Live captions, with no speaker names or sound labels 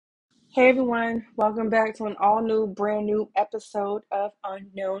Hey everyone, welcome back to an all new, brand new episode of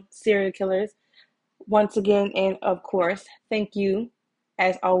Unknown Serial Killers. Once again, and of course, thank you,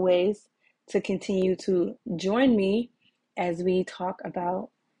 as always, to continue to join me as we talk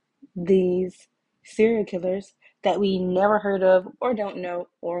about these serial killers that we never heard of or don't know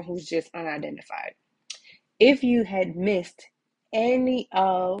or who's just unidentified. If you had missed any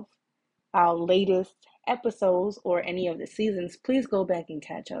of our latest episodes or any of the seasons, please go back and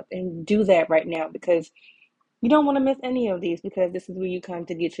catch up and do that right now because you don't want to miss any of these because this is where you come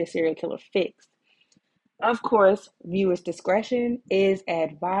to get your serial killer fixed. Of course, viewers' discretion is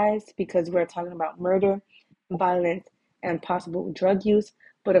advised because we're talking about murder, violence, and possible drug use.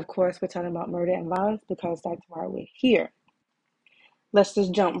 But of course, we're talking about murder and violence because that's why we're here. Let's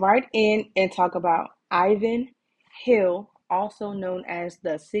just jump right in and talk about Ivan Hill, also known as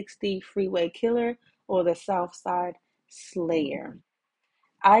the 60 Freeway Killer or the South Side Slayer.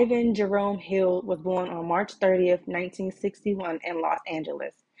 Ivan Jerome Hill was born on March 30th, 1961 in Los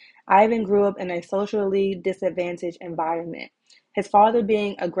Angeles. Ivan grew up in a socially disadvantaged environment, his father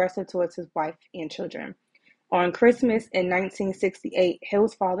being aggressive towards his wife and children. On Christmas in 1968,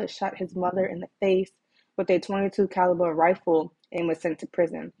 Hill's father shot his mother in the face with a .22 caliber rifle and was sent to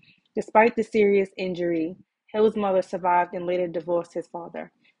prison. Despite the serious injury, Hill's mother survived and later divorced his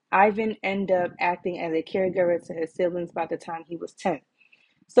father. Ivan ended up acting as a caregiver to his siblings by the time he was 10.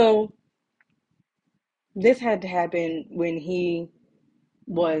 So this had to happen when he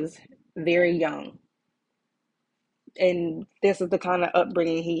was very young. And this is the kind of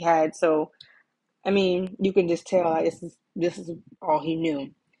upbringing he had. So, I mean, you can just tell this is all he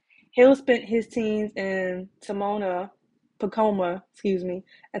knew. Hill spent his teens in Pacoma,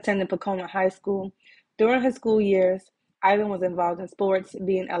 attending Pacoma High School. During his school years, Ivan was involved in sports,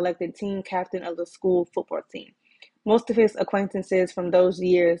 being elected team captain of the school football team. Most of his acquaintances from those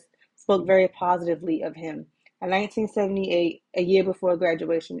years spoke very positively of him. In 1978, a year before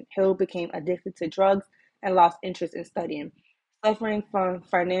graduation, Hill became addicted to drugs and lost interest in studying. Suffering from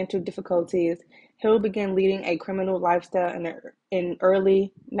financial difficulties, Hill began leading a criminal lifestyle in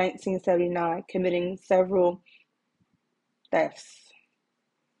early 1979, committing several thefts.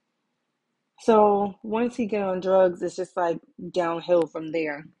 So once he get on drugs, it's just like downhill from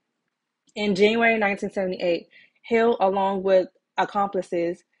there. In January 1978, Hill, along with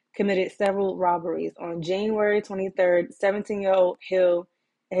accomplices, committed several robberies. On January 23rd, 17-year-old Hill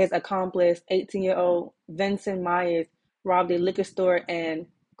and his accomplice, 18-year-old Vincent Myers, robbed a liquor store in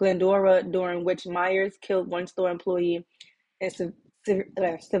Glendora, during which Myers killed one store employee and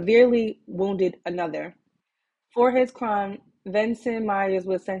severely wounded another. For his crime, Vincent Myers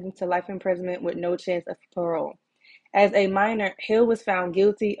was sentenced to life imprisonment with no chance of parole. As a minor, Hill was found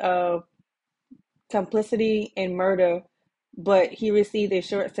guilty of complicity in murder, but he received a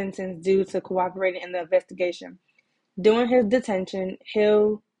short sentence due to cooperating in the investigation. During his detention,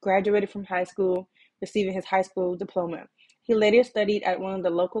 Hill graduated from high school, receiving his high school diploma. He later studied at one of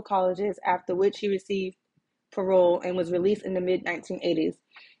the local colleges, after which he received parole and was released in the mid 1980s.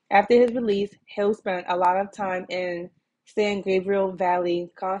 After his release, Hill spent a lot of time in San Gabriel Valley,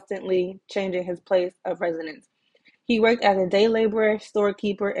 constantly changing his place of residence. He worked as a day laborer,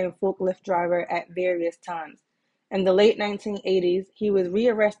 storekeeper, and forklift driver at various times. In the late 1980s, he was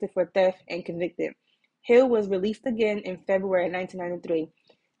rearrested for theft and convicted. Hill was released again in February 1993.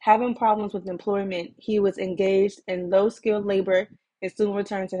 Having problems with employment, he was engaged in low-skilled labor and soon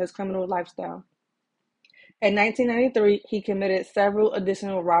returned to his criminal lifestyle. In 1993, he committed several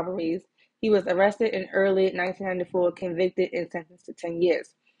additional robberies. He was arrested in early 1994, convicted, and sentenced to 10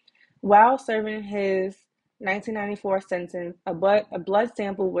 years. While serving his 1994 sentence, a blood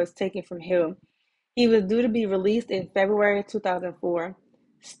sample was taken from Hill. He was due to be released in February 2004.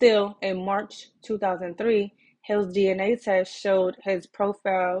 Still, in March 2003, Hill's DNA test showed his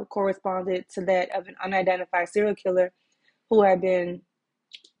profile corresponded to that of an unidentified serial killer who had been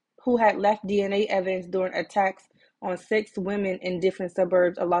who had left DNA evidence during attacks on six women in different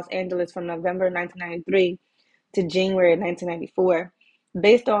suburbs of Los Angeles from November 1993 to January 1994.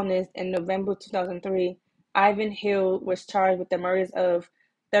 Based on this, in November 2003, Ivan Hill was charged with the murders of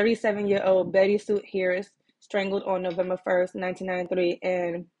 37-year-old Betty Sue Harris, strangled on November 1st, 1993,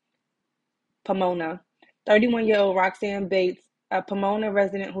 in Pomona. 31-year-old Roxanne Bates, a Pomona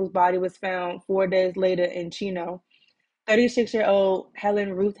resident whose body was found 4 days later in Chino. 36-year-old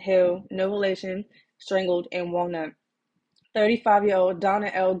Helen Ruth Hill, no relation, strangled in Walnut. 35-year-old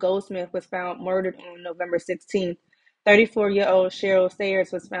Donna L. Goldsmith was found murdered on November 16th. 34-year-old Cheryl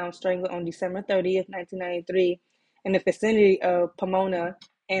Sayers was found strangled on December 30th, 1993, in the vicinity of Pomona.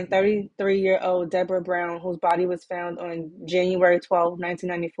 and 33-year-old Deborah Brown, whose body was found on January 12,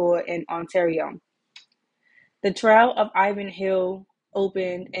 1994 in Ontario. The trial of Ivan Hill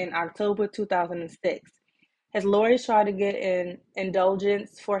opened in October 2006. His lawyers tried to get an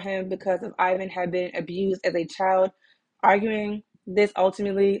indulgence for him because of Ivan had been abused as a child, arguing this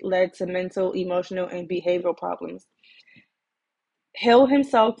ultimately led to mental, emotional, and behavioral problems. Hill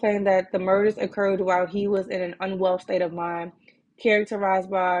himself claimed that the murders occurred while he was in an unwell state of mind,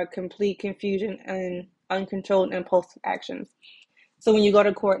 characterized by complete confusion and uncontrolled impulsive actions. So when you go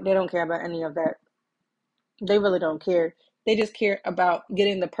to court, they don't care about any of that. They really don't care. They just care about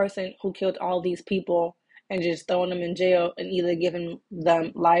getting the person who killed all these people and just throwing them in jail and either giving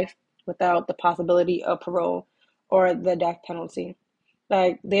them life without the possibility of parole or the death penalty.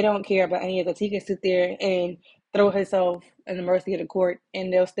 Like, they don't care about any of this. He can sit there and throw himself in the mercy of the court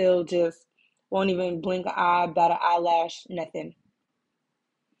and they'll still just won't even blink an eye, bat an eyelash, nothing.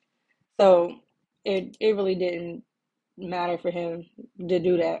 So it really didn't matter for him to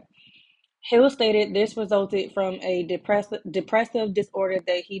do that. Hill stated this resulted from a depressive disorder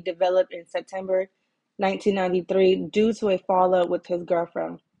that he developed in September 1993 due to a fallout with his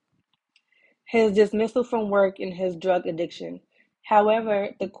girlfriend, his dismissal from work, and his drug addiction. However,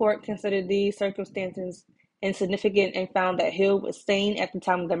 the court considered these circumstances insignificant and found that Hill was sane at the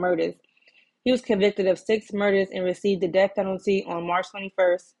time of the murders. He was convicted of 6 murders and received the death penalty on March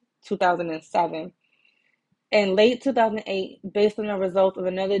 21st, 2007. In late 2008, based on the results of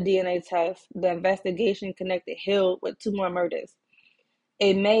another DNA test, the investigation connected Hill with 2 more murders.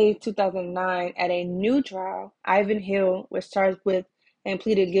 In May 2009, at a new trial, Ivan Hill was charged with and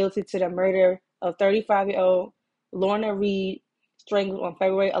pleaded guilty to the murder of 35-year-old Lorna Reed, strangled on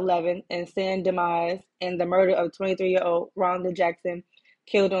February 11th in San Dimas, and the murder of 23-year-old Rhonda Jackson,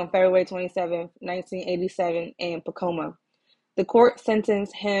 killed on February 27th, 1987, in Tacoma. The court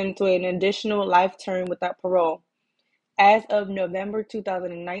sentenced him to an additional life term without parole. As of November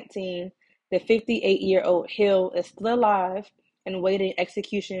 2019, the 58-year-old Hill is still alive and awaiting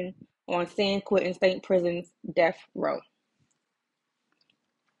execution on San Quentin State Prison's death row.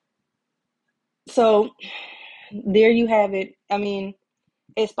 So there you have it. I mean,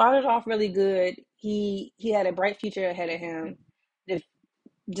 it started off really good. He had a bright future ahead of him,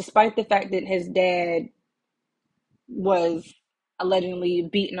 despite the fact that his dad was allegedly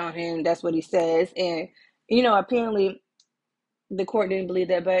beating on him. That's what he says, and apparently the court didn't believe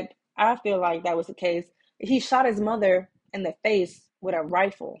that, but I feel like that was the case. He shot his mother in the face with a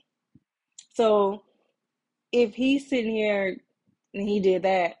rifle. So if he's sitting here and he did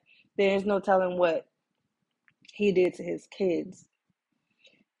that, there's no telling what he did to his kids.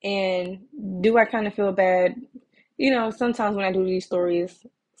 And do I kind of feel bad? Sometimes when I do these stories,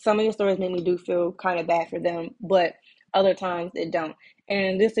 some of the stories make me do feel kind of bad for them, but other times it don't. And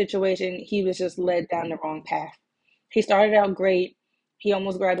in this situation, he was just led down the wrong path. He started out great. He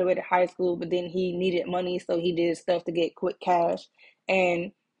almost graduated high school, but then he needed money, so he did stuff to get quick cash.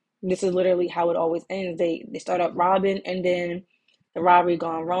 And this is literally how it always ends. They start up robbing, and then the robbery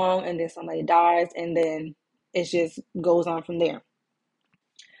gone wrong, and then somebody dies, and then it just goes on from there.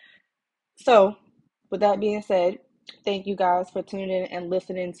 So, with that being said, thank you guys for tuning in and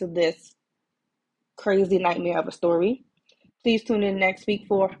listening to this crazy nightmare of a story. Please tune in next week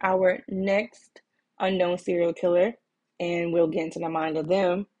for our next unknown serial killer, and we'll get into the mind of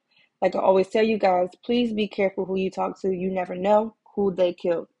them. Like I always tell you guys, please be careful who you talk to. You never know who they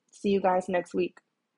killed. See you guys next week.